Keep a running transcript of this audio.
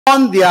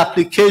on the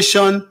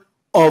application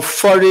of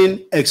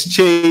foreign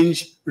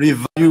exchange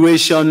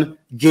revaluation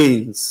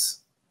gains.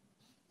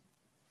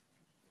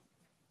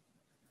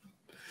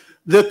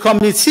 The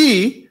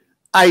committee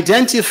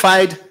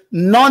identified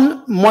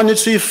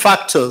non-monetary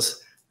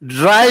factors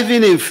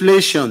driving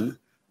inflation,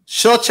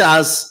 such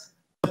as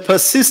the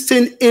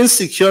persisting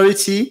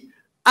insecurity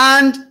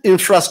and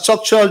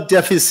infrastructural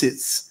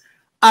deficits,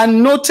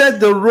 and noted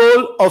the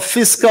role of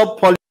fiscal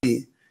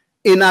policy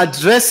in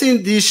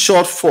addressing these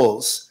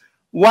shortfalls,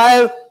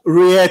 while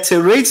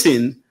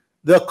reiterating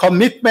the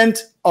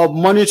commitment of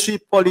monetary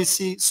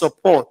policy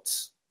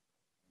support.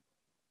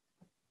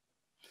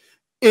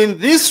 In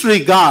this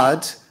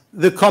regard,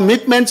 the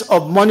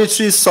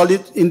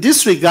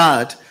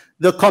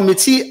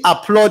committee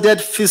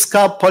applauded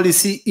fiscal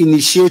policy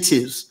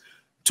initiatives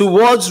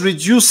towards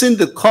reducing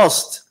the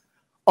cost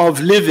of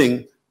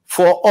living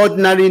for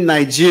ordinary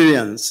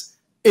Nigerians,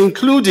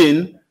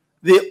 including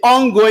the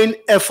ongoing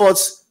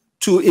efforts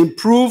to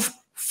improve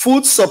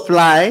food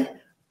supply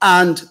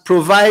and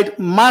provide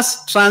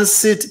mass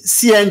transit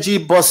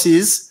CNG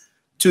buses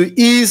to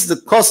ease the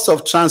cost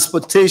of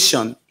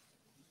transportation,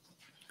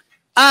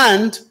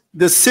 and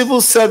the civil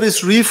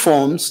service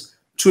reforms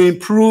to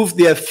improve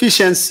the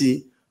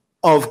efficiency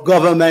of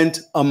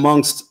government,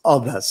 amongst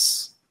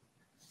others.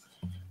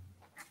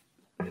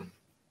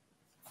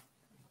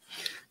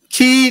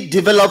 Key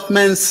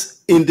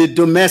developments in the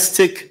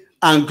domestic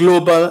and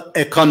global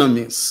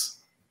economies.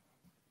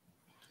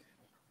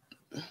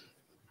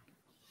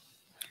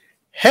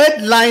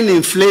 Headline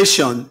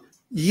inflation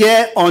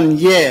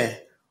year-on-year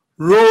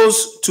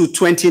rose to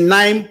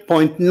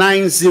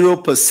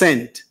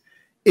 29.90%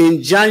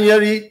 in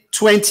January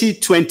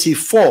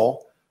 2024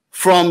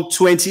 from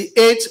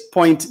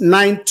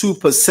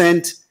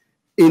 28.92%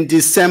 in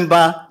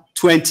December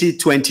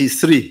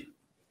 2023.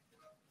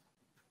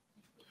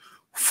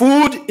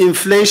 Food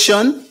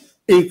inflation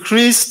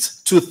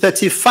increased to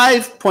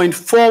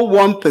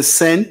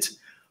 35.41%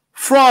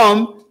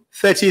 from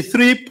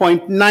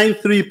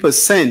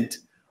 33.93%,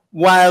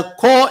 while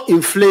core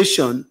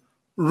inflation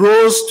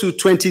rose to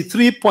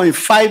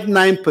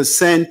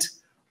 23.59%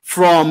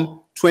 from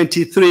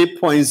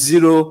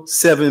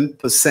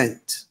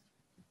 23.07%.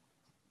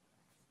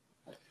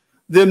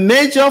 The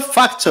major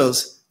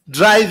factors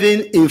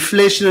driving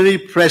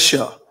inflationary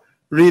pressure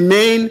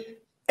remain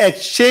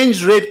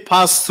exchange rate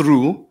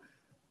pass-through,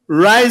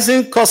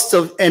 rising cost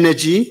of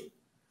energy,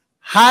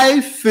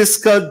 high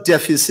fiscal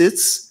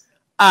deficits,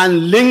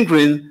 and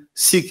lingering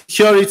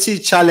security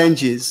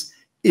challenges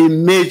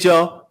in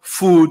major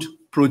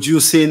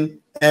food-producing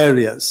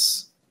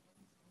areas.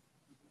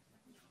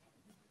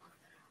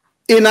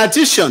 In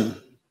addition,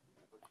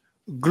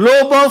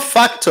 global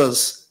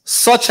factors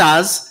such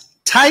as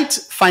tight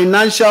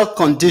financial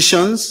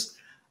conditions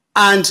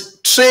and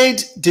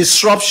trade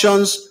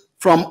disruptions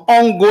from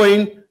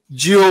ongoing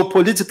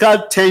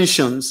geopolitical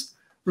tensions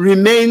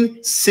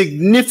remain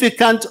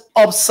significant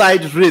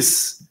upside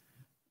risks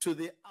to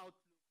the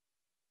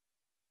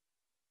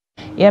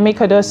Yemi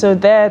Kodoso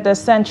there, the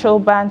Central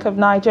Bank of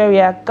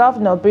Nigeria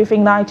governor,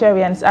 briefing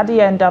Nigerians at the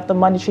end of the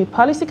Monetary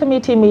Policy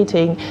Committee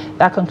meeting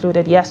that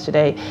concluded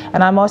yesterday.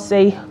 And I must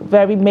say,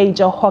 very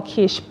major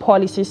hawkish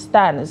policy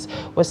stance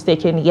was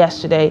taken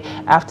yesterday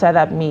after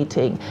that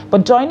meeting.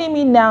 But joining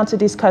me now to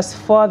discuss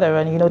further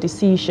on,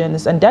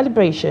 decisions and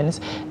deliberations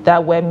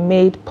that were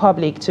made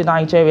public to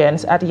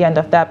Nigerians at the end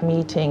of that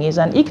meeting is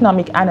an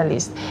economic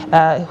analyst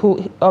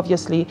who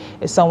obviously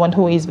is someone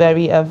who is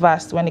very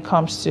vast when it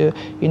comes to,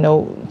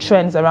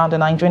 trends around the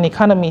Nigerian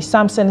economy.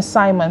 Samson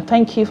Simon,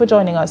 thank you for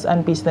joining us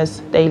on Business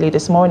Daily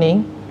this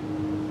morning.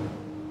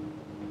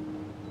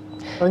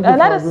 Thank you for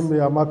having me,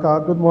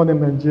 Amaka. Good morning,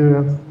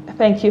 Nigerians.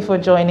 Thank you for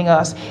joining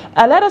us.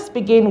 Let us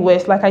begin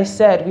with, like I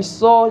said, we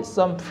saw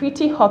some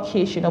pretty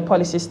hawkish,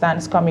 policy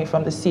stance coming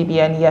from the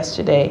CBN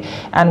yesterday,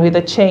 and with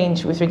a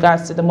change with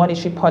regards to the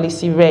monetary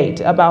policy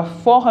rate, about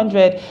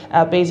 400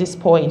 basis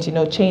points,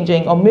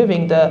 changing or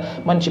moving the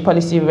monetary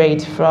policy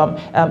rate from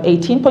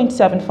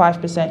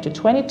 18.75% to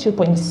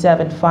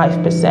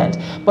 22.75%.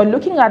 But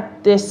looking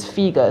at these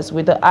figures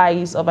with the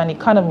eyes of an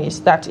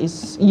economist, that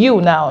is you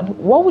now,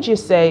 what would you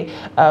say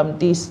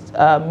this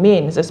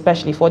means,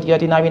 especially for the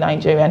ordinary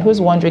Nigerian who's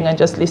wondering and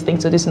just listening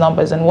to these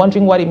numbers and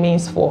wondering what it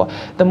means for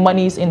the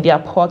monies in their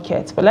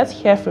pockets? But let's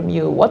hear from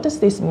you. What does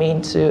this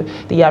mean to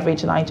the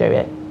average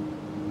Nigerian?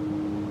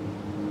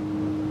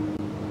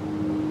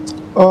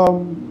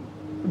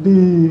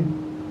 The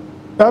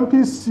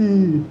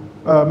MPC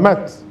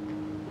met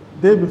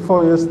day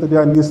before yesterday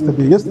and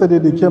yesterday. Yesterday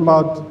they came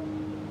out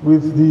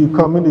with the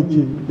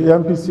communique, the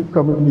MPC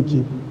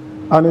communique.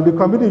 And in the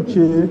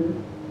communique,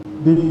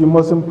 the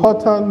most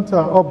important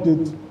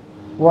update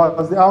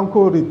was the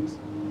anchor rate,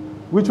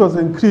 which was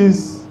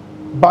increased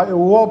by a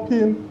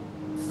whopping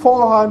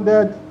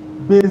 400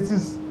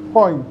 basis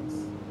points.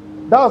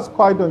 That's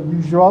quite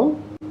unusual.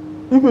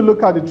 If you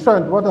look at the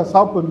trend, what has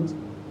happened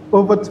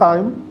over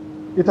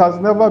time, it has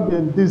never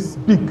been this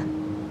big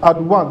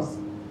at once.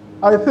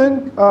 I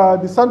think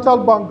the central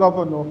bank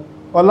governor,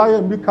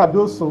 Olayemi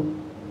Cardoso,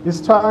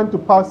 is trying to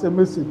pass a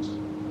message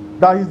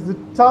that is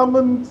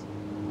determined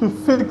to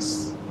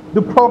fix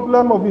the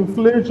problem of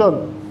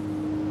inflation.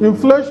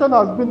 Inflation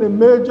has been a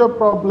major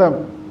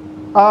problem,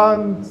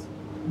 and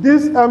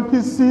this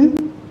MPC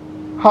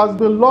has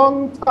been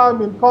long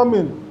time in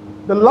coming.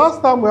 The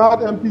last time we had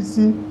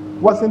MPC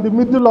was in the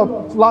middle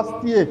of last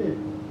year.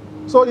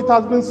 So it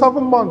has been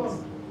 7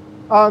 months.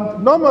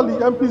 And normally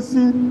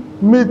MPC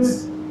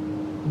meets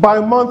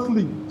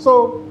bi-monthly.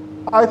 So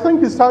I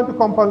think it's time to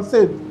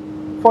compensate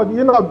for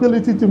the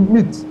inability to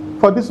meet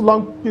for this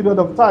long period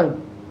of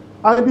time.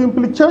 And the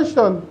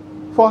implication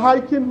for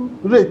hiking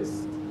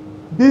rates,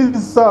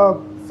 this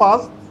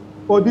fast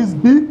or this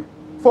big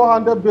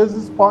 400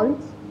 basis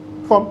points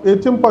from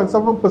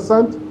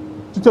 18.7%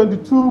 to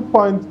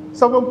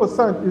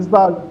 22.7% is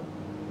that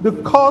the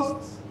cost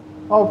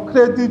of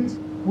credit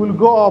will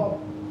go up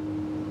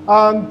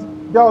and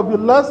there will be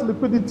less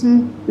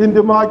liquidity in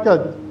the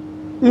market.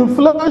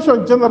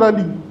 Inflation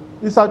generally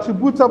is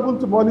attributable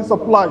to money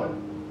supply.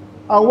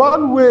 And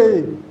one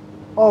way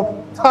of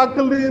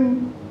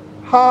tackling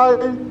high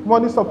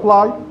money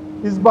supply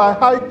is by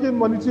hiking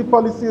monetary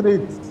policy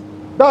rates.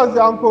 That's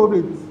the anchor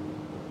rate.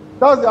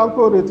 That's the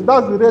anchor rate.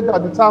 That's the rate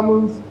that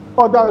determines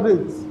other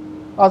rates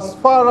as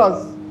far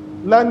as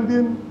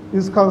lending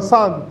is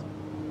concerned.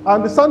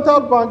 And the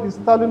central bank is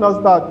telling us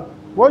that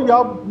when you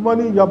have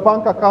money in your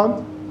bank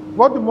account,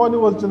 what the money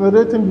was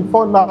generating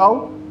before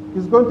now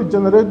is going to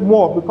generate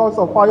more because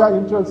of higher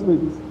interest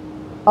rates.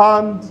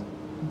 And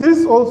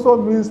this also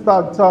means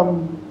that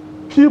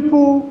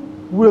people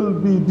will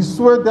be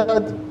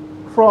dissuaded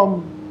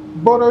from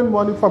borrowing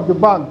money from the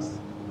banks.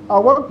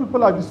 And when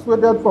people are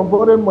dissuaded from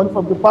borrowing money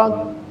from the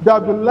bank, there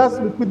will be less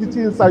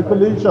liquidity in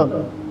circulation.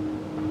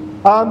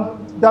 And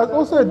there's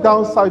also a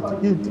downside to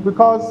it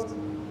because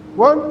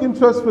when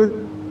interest rates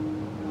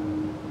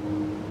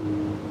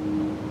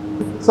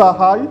are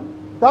high,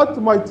 that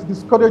might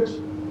discourage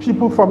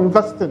people from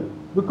investing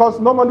because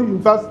normally you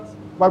invest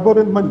by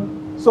borrowing money.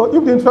 So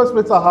if the interest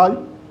rates are high,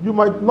 you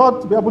might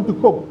not be able to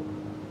cope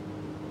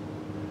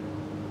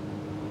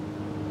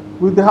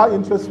with the high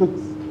interest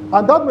rates.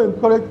 And that may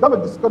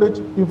discourage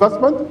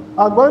investment.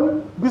 And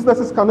when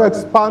businesses cannot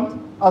expand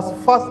as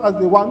fast as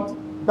they want,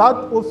 that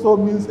also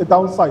means a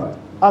downside.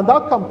 And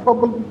that can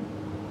probably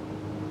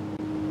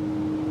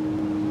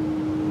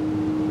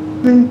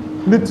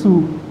lead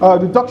to a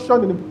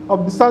reduction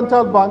of the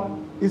central bank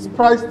is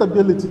price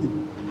stability.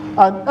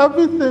 And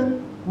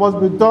everything must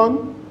be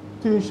done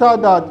to ensure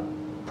that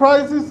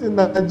prices in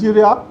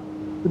Nigeria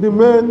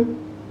remain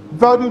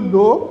very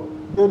low,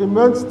 they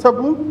remain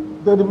stable,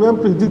 they remain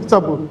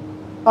predictable.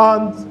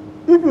 And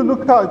if you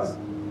look at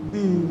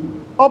the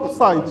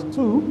upside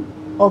too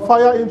of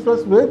higher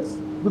interest rates,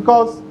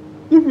 because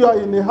if you are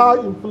in a high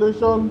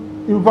inflation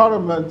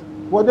environment,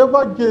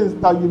 whatever gains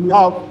that you may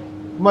have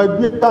might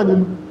be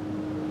an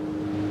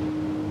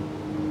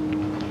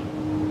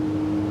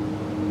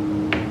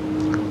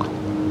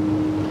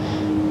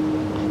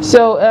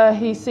So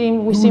we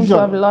seem to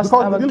have lost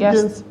our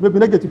guest. May be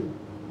negative.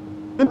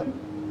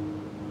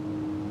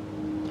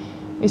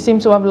 We seem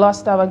to have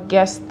lost our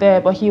guest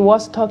there, but he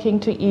was talking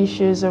to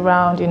issues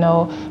around,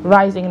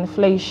 rising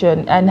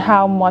inflation and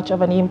how much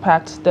of an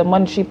impact the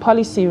monetary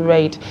policy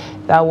rate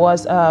that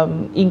was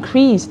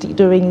increased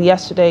during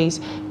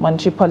yesterday's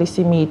monetary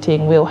policy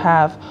meeting will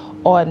have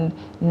on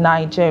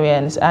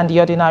Nigerians and the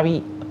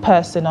ordinary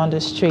person on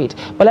the street.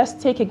 But let's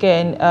take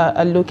again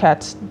a look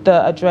at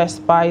the address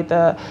by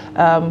the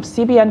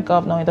CBN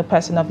governor in the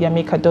person of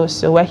Chiamaka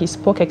Enendu, where he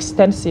spoke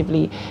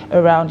extensively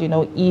around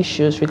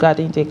issues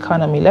regarding the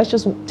economy. Let's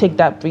just take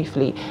that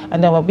briefly,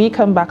 and then when we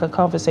come back, a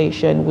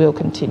conversation will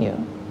continue.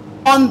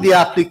 On the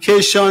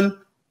application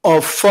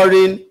of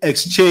foreign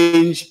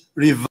exchange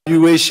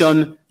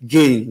revaluation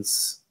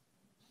gains,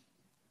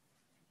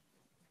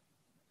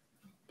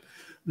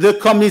 the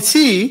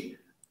committee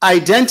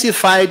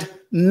identified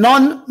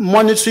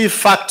non-monetary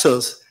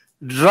factors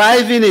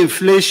driving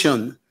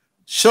inflation,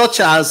 such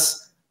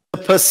as the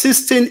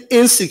persisting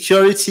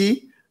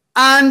insecurity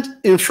and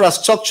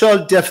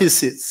infrastructural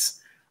deficits,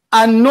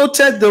 and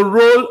noted the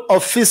role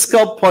of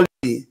fiscal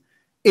policy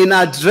in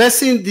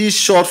addressing these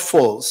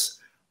shortfalls,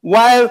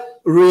 while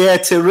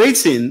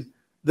reiterating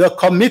the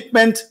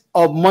commitment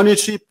of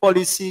monetary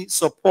policy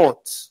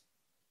support.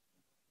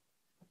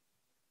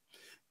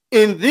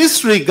 In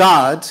this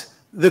regard,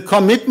 the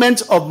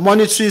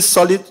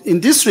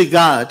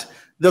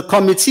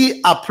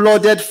committee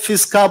applauded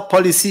fiscal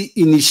policy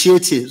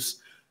initiatives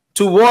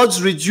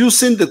towards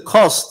reducing the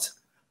cost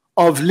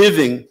of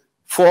living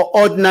for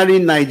ordinary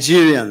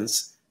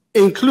Nigerians,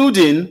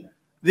 including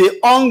the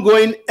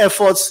ongoing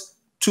efforts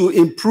to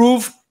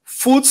improve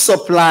food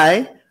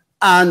supply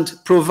and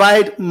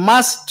provide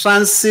mass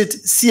transit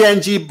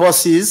CNG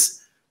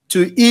buses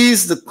to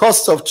ease the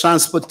cost of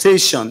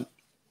transportation,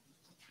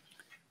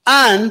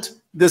 and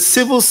the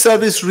civil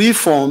service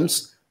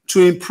reforms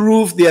to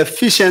improve the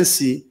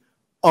efficiency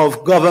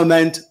of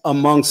government,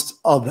 amongst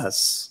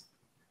others.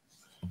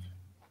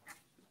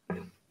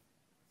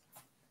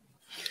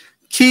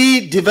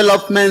 Key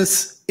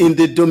developments in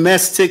the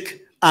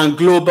domestic and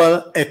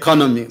global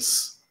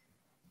economies.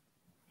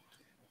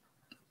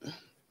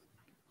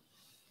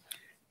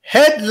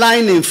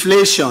 Headline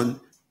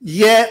inflation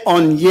year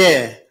on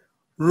year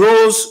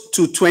rose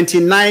to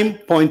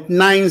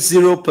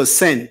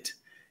 29.90%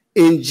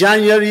 in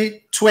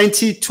January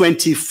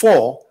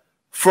 2024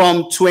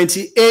 from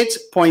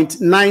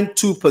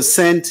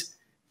 28.92%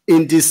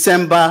 in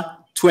December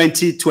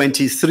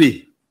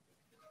 2023.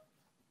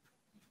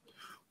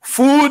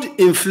 Food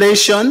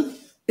inflation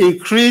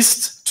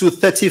increased to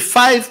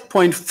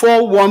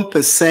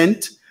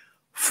 35.41%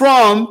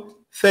 from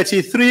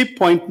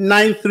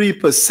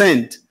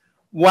 33.93%,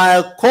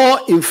 while core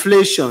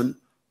inflation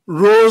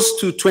rose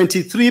to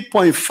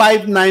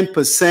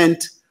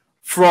 23.59%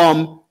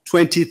 from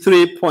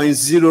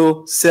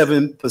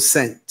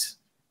 23.07%.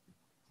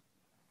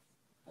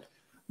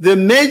 The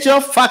major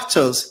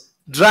factors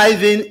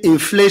driving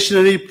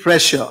inflationary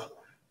pressure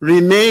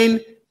remain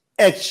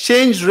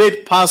exchange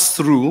rate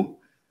pass-through,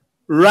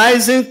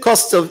 rising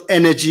cost of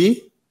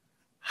energy,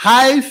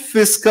 high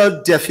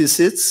fiscal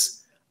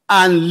deficits,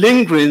 and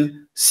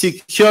lingering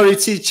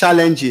security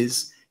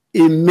challenges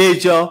in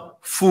major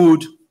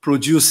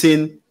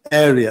food-producing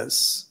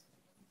areas.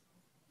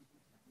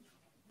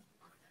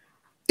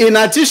 In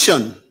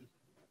addition,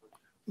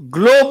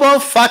 global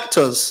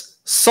factors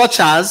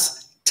such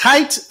as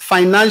tight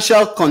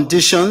financial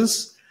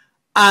conditions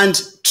and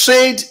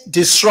trade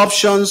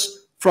disruptions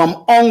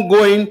from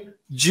ongoing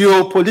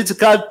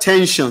geopolitical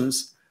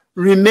tensions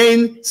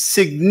remain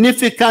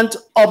significant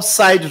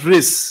upside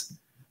risks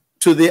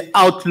to the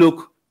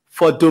outlook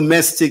for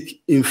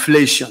domestic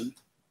inflation.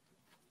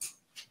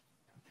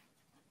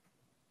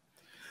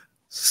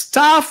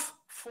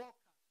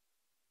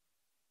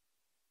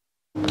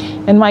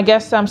 And my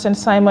guest, Samson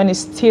Simon,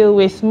 is still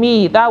with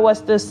me. That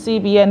was the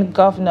CBN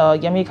Governor,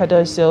 Chiamaka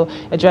Enendu,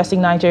 addressing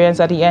Nigerians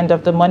at the end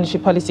of the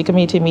Monetary Policy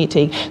Committee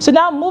meeting. So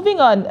now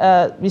moving on,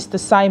 Mr.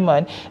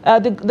 Simon,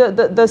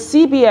 the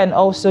CBN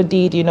also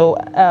did,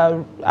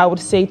 I would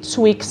say,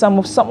 tweak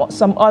some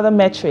other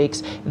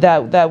metrics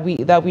that we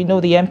know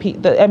the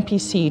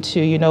MPC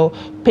to,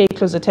 pay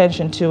close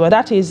attention to, and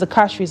that is the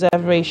cash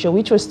reserve ratio,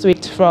 which was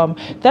tweaked from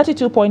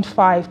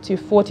 32.5 to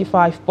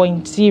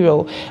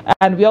 45.0.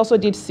 And we also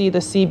did see the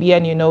CBN,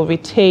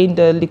 retain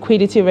the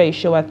liquidity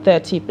ratio at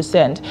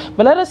 30%.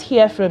 But let us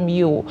hear from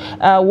you.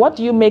 What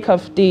do you make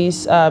of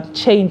these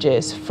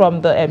changes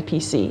from the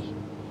MPC?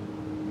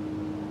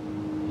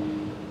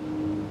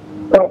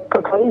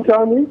 Can you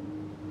hear me?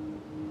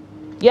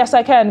 Yes,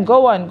 I can.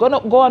 Go on.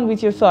 Go on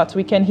with your thoughts.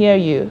 We can hear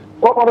you.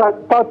 All right.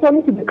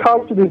 Pertaining to the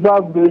cash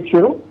reserve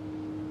ratio,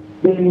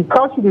 the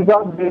cash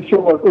reserve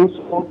ratio was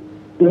also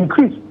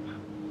increased,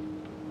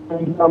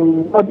 and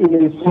not in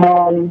a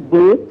small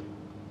way,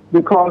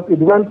 because it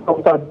went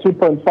from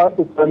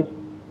 32.5%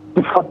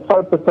 to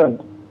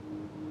 45%.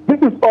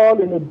 This is all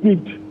in a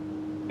bid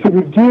to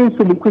reduce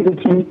the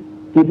liquidity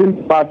within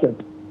the market.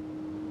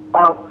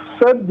 I've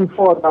said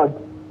before that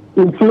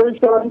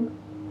inflation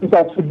is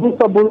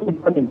attributable to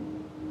money.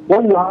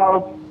 When you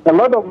have a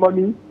lot of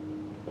money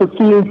to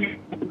feed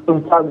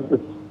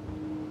services.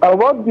 And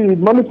what the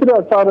monetary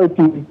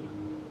authorities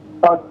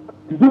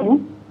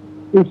do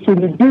is to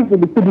reduce the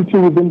liquidity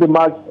within the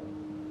market.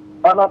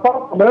 And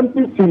apart from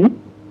MPC,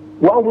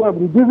 what we have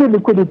reduced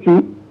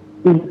liquidity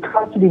is the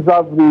cash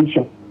reserve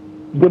ratio,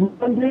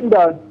 demanding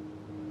that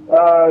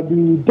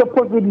the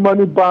deposit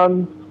money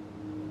banks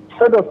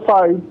set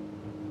aside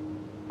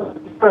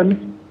 %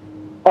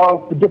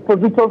 of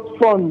depositors'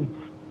 funds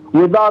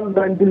without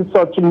lending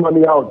such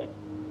money out.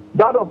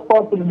 That, of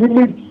course,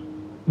 limits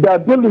the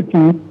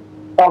ability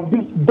of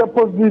this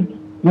deposit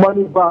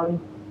money bank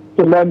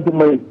to lend the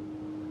money.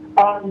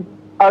 And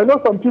I know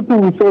some people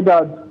will say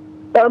that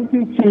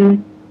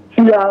MPC,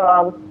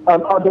 CRR,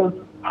 and others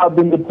have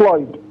been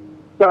deployed,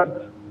 that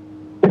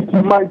it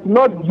might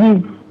not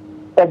give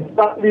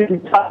exactly the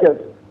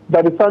target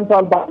that the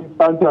central bank is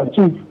trying to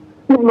achieve.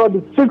 Even though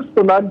the 6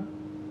 to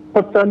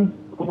 9%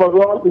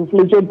 overall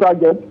inflation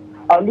target,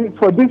 at least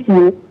for this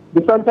year,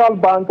 the central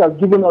bank has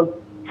given us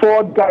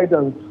forward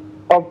guidance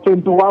of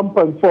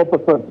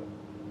 21.4%.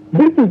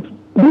 These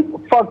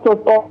factors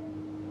are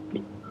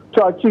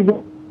to achieve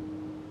it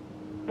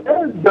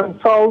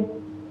themselves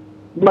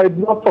might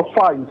not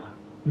suffice.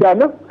 They are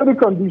necessary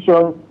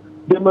conditions,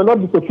 they may not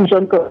be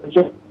sufficient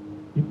conditions.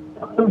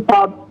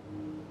 Part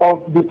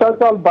of the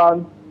central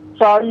bank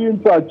trying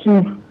to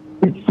achieve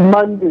its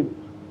mandate,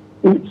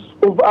 its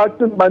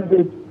overarching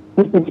mandate,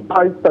 which is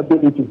price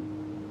stability.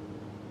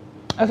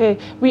 Okay,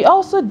 we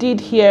also did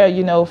hear,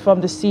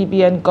 from the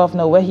CBN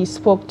governor, where he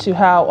spoke to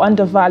how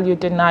undervalued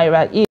the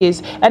Naira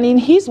is. And in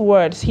his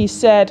words, he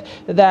said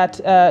that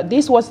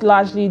this was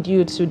largely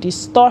due to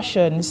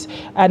distortions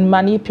and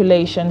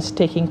manipulations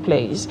taking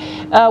place.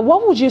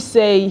 What would you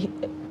say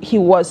he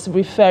was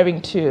referring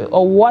to,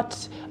 or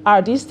what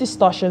are these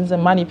distortions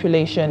and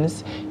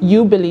manipulations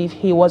you believe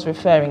he was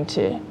referring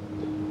to?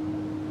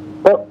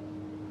 Well,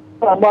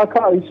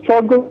 Chiamaka, I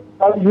struggle to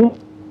tell you,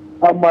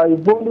 and my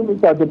volume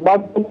is at the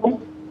maximum.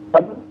 I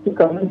don't think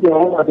I need your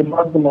own at the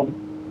maximum.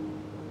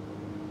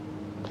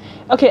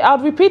 Okay, I'll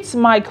repeat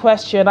my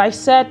question. I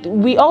said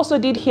we also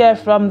did hear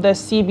from the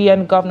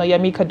CBN Governor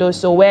Chiamaka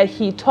Enendu, where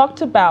he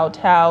talked about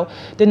how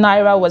the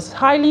Naira was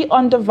highly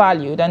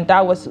undervalued, and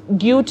that was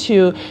due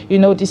to,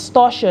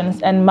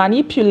 distortions and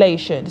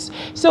manipulations.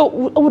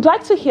 So I would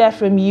like to hear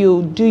from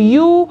you. Do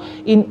you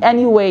in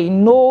any way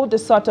know the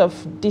sort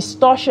of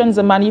distortions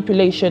and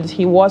manipulations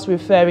he was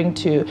referring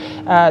to,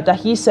 that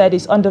he said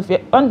is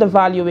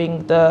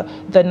undervaluing the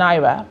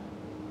Naira?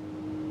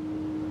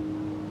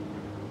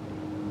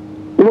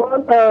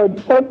 Well,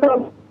 the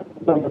central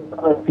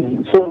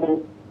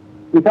so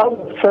it has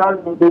a fair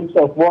knowledge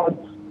of what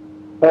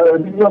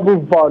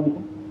reasonable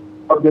value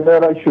of the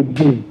Naira should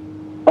be.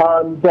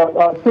 And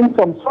I think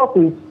some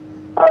sources,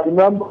 I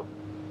remember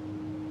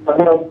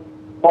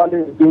money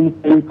is being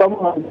paid some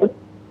hundred,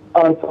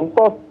 and some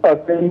sources are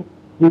saying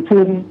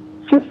between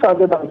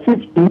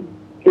 650,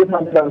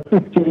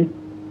 850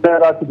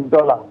 Naira to the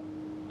dollar.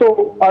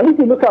 So if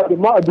you look at the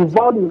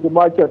value in the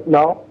market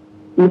now,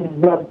 is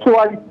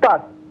twice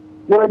that,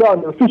 whether on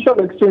the official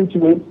exchange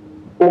rate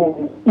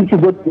or if you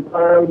go to the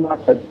parallel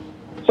market.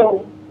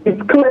 So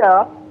it's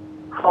clear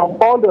from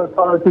all the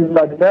authorities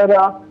that the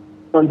Naira is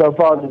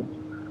undervalued.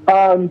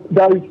 And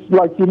there is,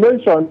 like you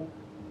mentioned,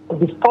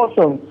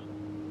 distortions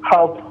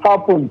have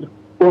happened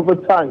over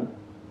time.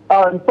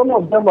 And some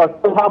of them are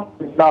still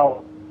happening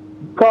now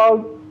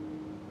because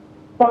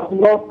people have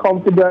lost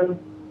confidence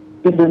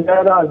in the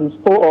Naira as a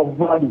store of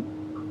value.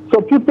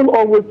 So people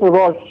always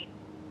rush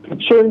to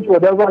change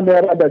whatever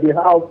Naira that they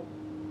have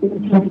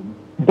into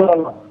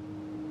dollars.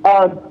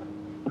 And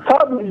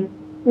sadly,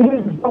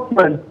 this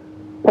government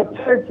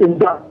protects in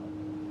that.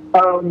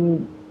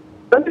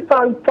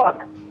 Anytime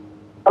tax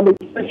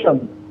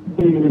allocation,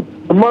 the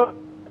amount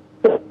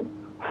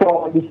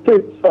for the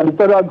states and the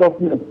federal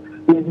government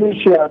is being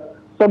shared,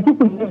 some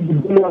people use the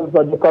billions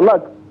that they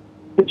collect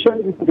to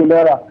change it to the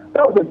Naira.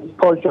 That was a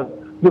discussion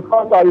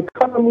because our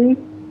economy is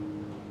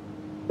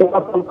a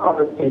local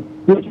currency,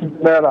 which is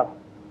Naira.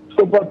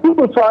 So, but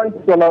people trying to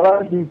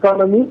dollarize the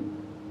economy,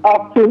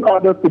 asking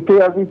others to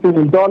pay everything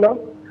in dollars,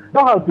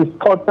 that has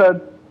distorted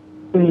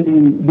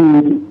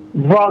the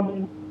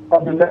value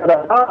of the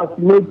Naira. That has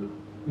made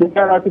the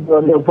Naira to be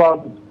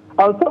undervalued.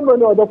 And so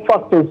many other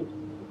factors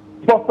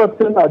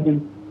profiting at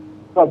the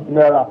of the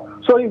Naira.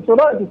 So it's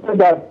right to say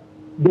that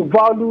the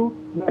value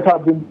that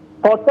have been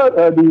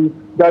distorted,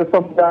 there are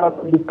some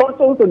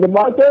distortions in the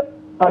market,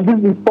 and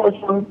these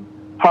distortions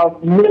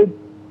have made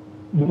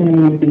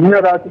the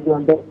Naira to be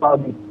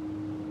undervalued.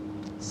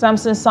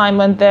 Samson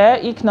Simon there,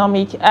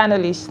 Economic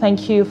Analyst.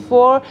 Thank you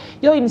for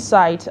your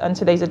insight on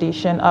today's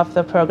edition of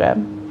the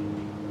program.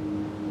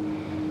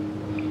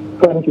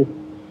 Thank you.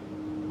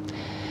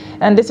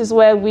 And this is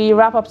where we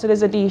wrap up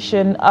today's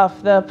edition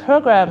of the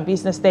program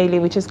Business Daily,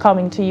 which is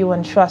coming to you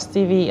on Trust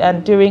TV.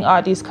 And during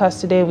our discuss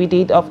today, we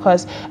did, of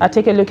course,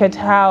 take a look at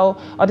how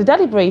the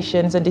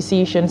deliberations and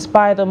decisions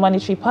by the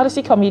Monetary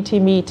Policy Committee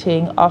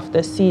meeting of the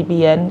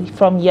CBN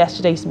from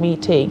yesterday's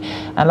meeting.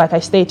 And like I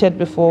stated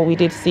before, we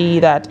did see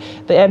that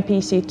the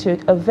MPC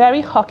took a very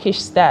hawkish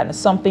stand,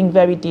 something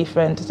very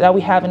different that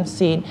we haven't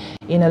seen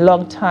in a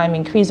long time,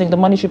 increasing the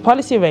monetary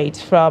policy rate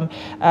from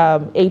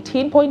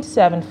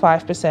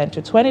 18.75%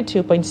 to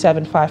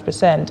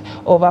 22.75%,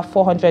 over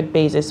 400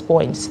 basis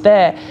points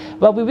there.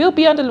 But we will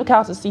be on the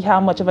lookout to see how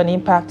much of an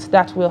impact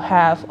that will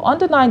have on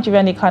the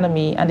Nigerian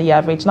economy and the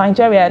average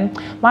Nigerian.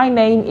 My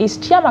name is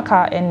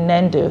Chiamaka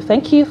Enendu.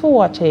 Thank you for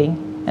watching,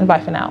 and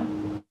bye for now.